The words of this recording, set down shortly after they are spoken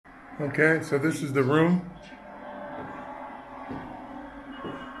Okay, so this is the room.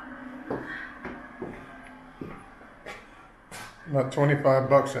 About 25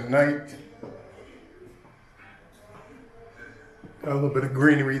 bucks a night. Got a little bit of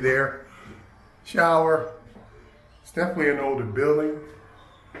greenery there. Shower. It's definitely an older building.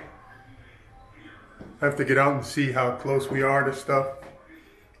 I have to get out and see how close we are to stuff.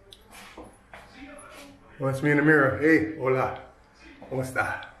 Well, that's me in the mirror. Hey, hola. ¿Cómo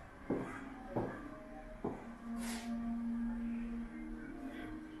está?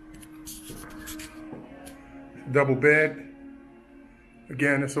 Double bed.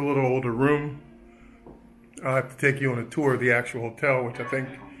 Again, it's a little older room. I'll have to take you on a tour of the actual hotel, which I think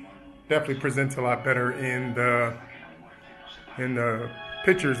definitely presents a lot better in the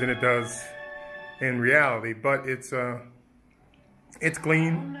pictures than it does in reality. But it's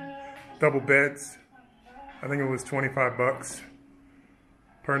clean, double beds. I think it was 25 bucks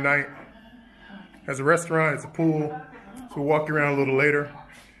per night. Has a restaurant, it's a pool. So we'll walk you around a little later.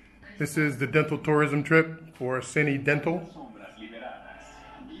 This is the dental tourism trip for Sani Dental.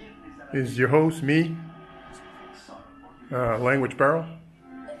 This is your host, me, Language Barrel.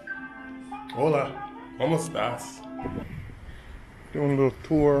 Hola, ¿cómo estás? Doing a little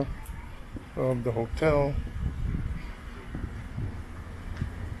tour of the hotel.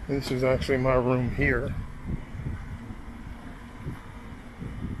 This is actually my room here.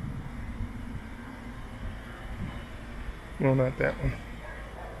 No, not that one.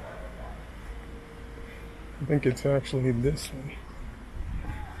 I think it's actually this one.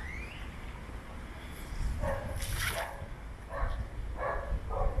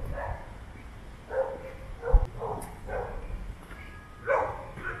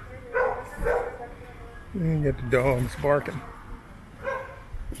 And you get the dogs barking.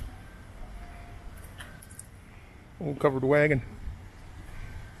 Old covered wagon.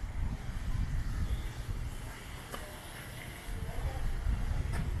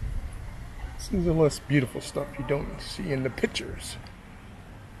 This is the less beautiful stuff you don't see in the pictures.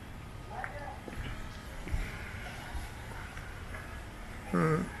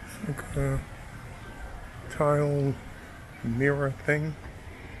 It's like a tile mirror thing.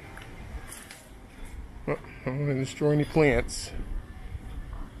 Oh, I don't want to destroy any plants.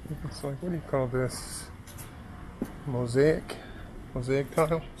 It's like, what do you call this? Mosaic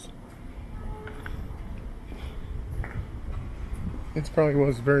tiles. It probably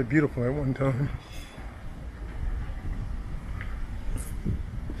was very beautiful at one time.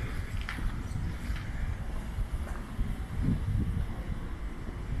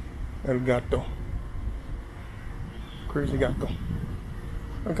 El gato. Crazy gato.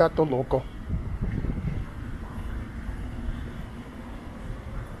 El gato loco.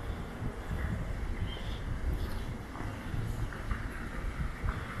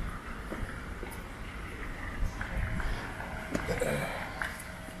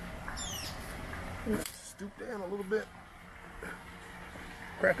 Stoop down a little bit.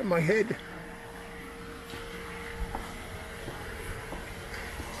 Cracking my head.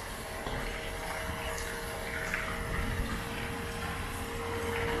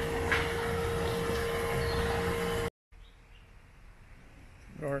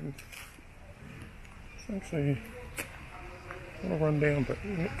 Garden. It's actually a little run down, but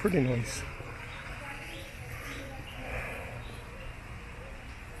pretty nice.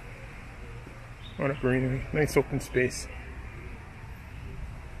 A lot of greenery, nice open space.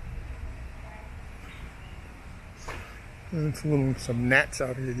 And it's some gnats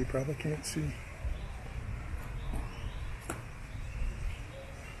out here you probably can't see.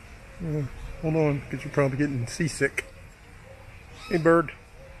 Hold on, because you're probably getting seasick. Hey, bird.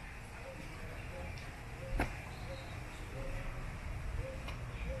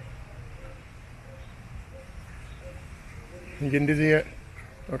 You getting dizzy yet?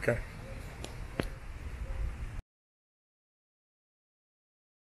 Okay.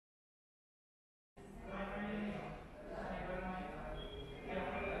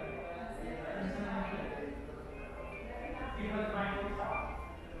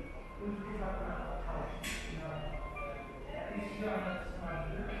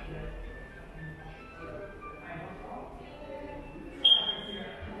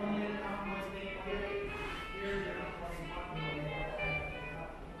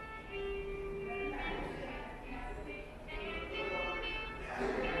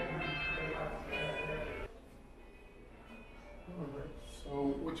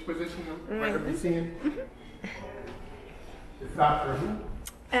 So, which position are we seeing? It's Dr. who?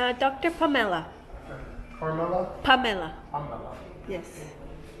 Dr. Pamela. Carmela? Pamela. Pamela. Yes.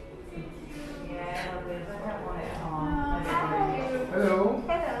 Hello.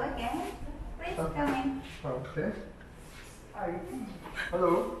 Hello again. Okay. Hi.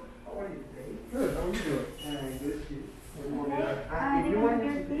 Hello. How are you? Good. How are you doing? Good. Okay. If you want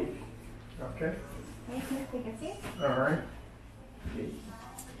your to seat. Okay. Okay, please take a seat. All right.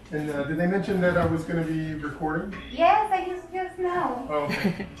 And did they mention that I was going to be recording? Yes, I just know. Oh,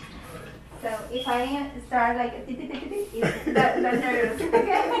 okay. So if I start like that's nervous.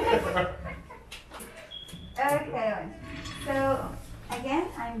 Okay. Okay. So again,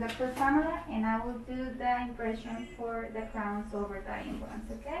 I'm Dr. Pamela, and I will do the impression for the crowns over the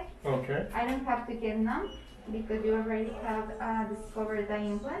implants. Okay. Okay. I don't have to get numb because you already have discovered the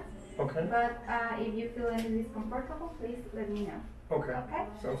implants. Okay. But if you feel any discomfortable, please let me know. Okay. Okay.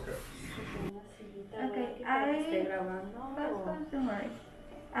 Sounds good. Okay. Don't worry.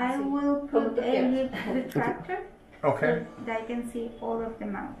 I will put a lip retractor Okay. so that I can see all of the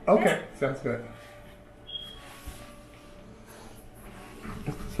mouth. Okay. Sounds good.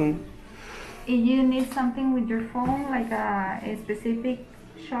 If you need something with your phone, like a specific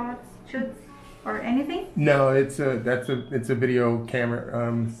shoots, or anything. No, it's a video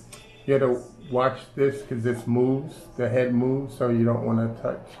camera. You have to watch this because this moves. The head moves, so you don't want to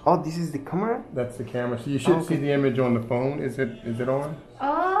touch. Oh, this is the camera? That's the camera. So you should see the image on the phone. Is it on?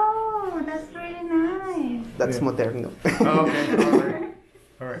 Oh, that's really nice. That's Yeah. moderno. Oh, okay. All right.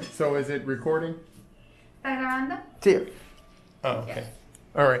 All right. So is it recording? ¿Está grabando? Sí. Oh, okay.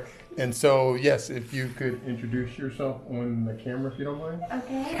 All right. And so, yes, if you could introduce yourself on the camera, if you don't mind.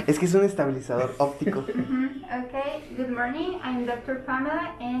 Okay. Es que es un estabilizador óptico. Okay. Good morning. I'm Dr.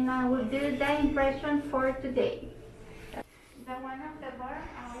 Pamela, and I will do the impression for today. The one of the bar,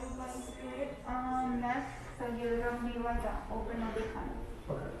 I will going to do it on left, so you don't need like to open all the time.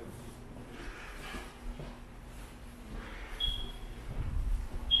 Okay.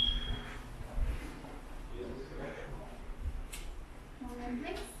 Moment,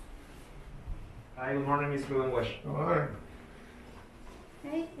 please. Hi, good morning, Mr. Langwash. All right.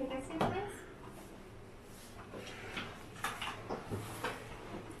 Okay, take a seat, please.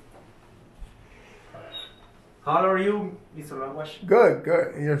 How are you, Mr. Langwash? Good.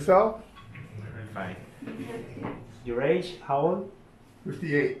 Good. And yourself? I'm fine. Your age, how old?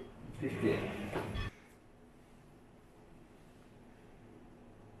 58. 58.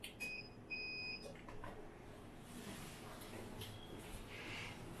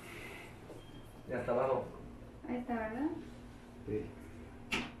 Ya está abajo. Ahí está, ¿verdad? Sí.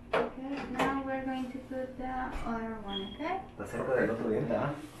 Okay, now we're going to put the other one, okay? Está cerca del otro diente,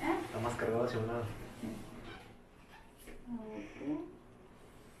 ¿ah? ¿Eh? Está más cargado hacia un lado. Okay.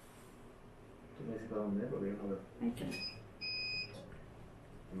 Tú me dices para dónde, porque yo no veo. Ahí está.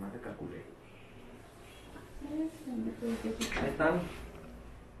 Más te calculé. ¿Dónde puedes decir? Ahí están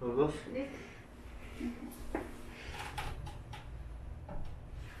los dos. ¿Listo?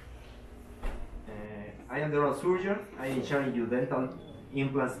 I am the oral surgeon. I am showing you dental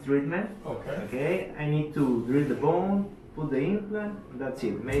implants treatment. Okay. Okay, I need to drill the bone, put the implant, that's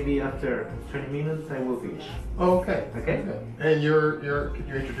it. Maybe after 20 minutes I will finish. Okay. Okay. And could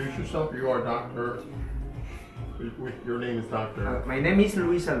you introduce yourself? You are Doctor. Your name is Doctor. My name is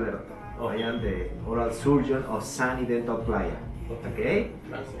Luis Alberto. I am the oral surgeon of Sani Dental Playa. Okay.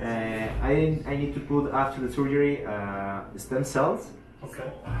 I need to put after the surgery stem cells.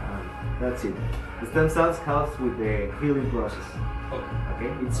 Okay. That's it. The stem cells helps with the healing process. Okay.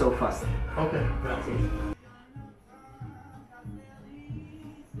 Okay, it's so fast. Okay. That's it.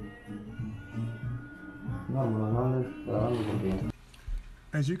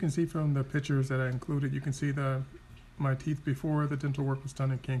 As you can see from the pictures that I included, you can see my teeth before the dental work was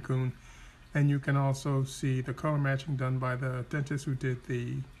done in Cancun, and you can also see the color matching done by the dentist who did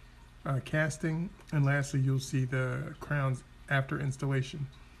the casting, and lastly you'll see the crowns after installation,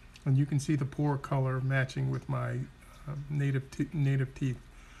 and you can see the pore color matching with my native teeth.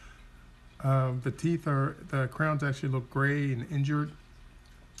 The crowns actually look gray and injured.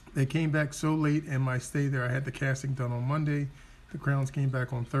 They came back so late in my stay there. I had the casting done on Monday. The crowns came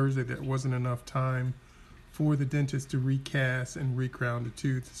back on Thursday. There wasn't enough time for the dentist to recast and recrown the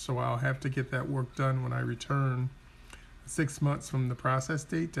tooth, so I'll have to get that work done when I return 6 months from the process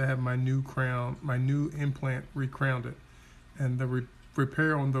date to have my new implant recrowned it, and the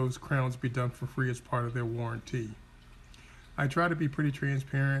repair on those crowns be done for free as part of their warranty. I try to be pretty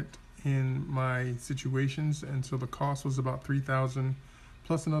transparent in my situations, and so the cost was about $3,000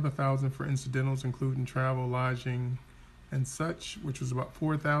 plus another $1,000 for incidentals, including travel, lodging, and such, which was about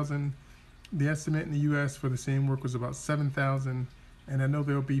 $4,000. The estimate in the U.S. for the same work was about $7,000, and I know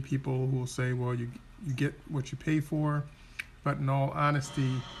there'll be people who will say, well, you get what you pay for, but in all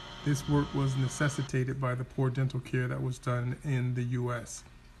honesty, this work was necessitated by the poor dental care that was done in the U.S.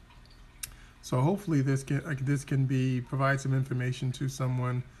 So hopefully this can provide some information to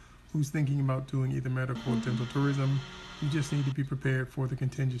someone who's thinking about doing either medical or dental tourism. You just need to be prepared for the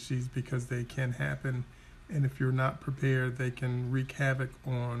contingencies because they can happen. And if you're not prepared, they can wreak havoc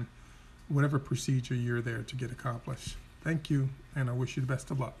on whatever procedure you're there to get accomplished. Thank you, and I wish you the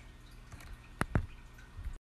best of luck.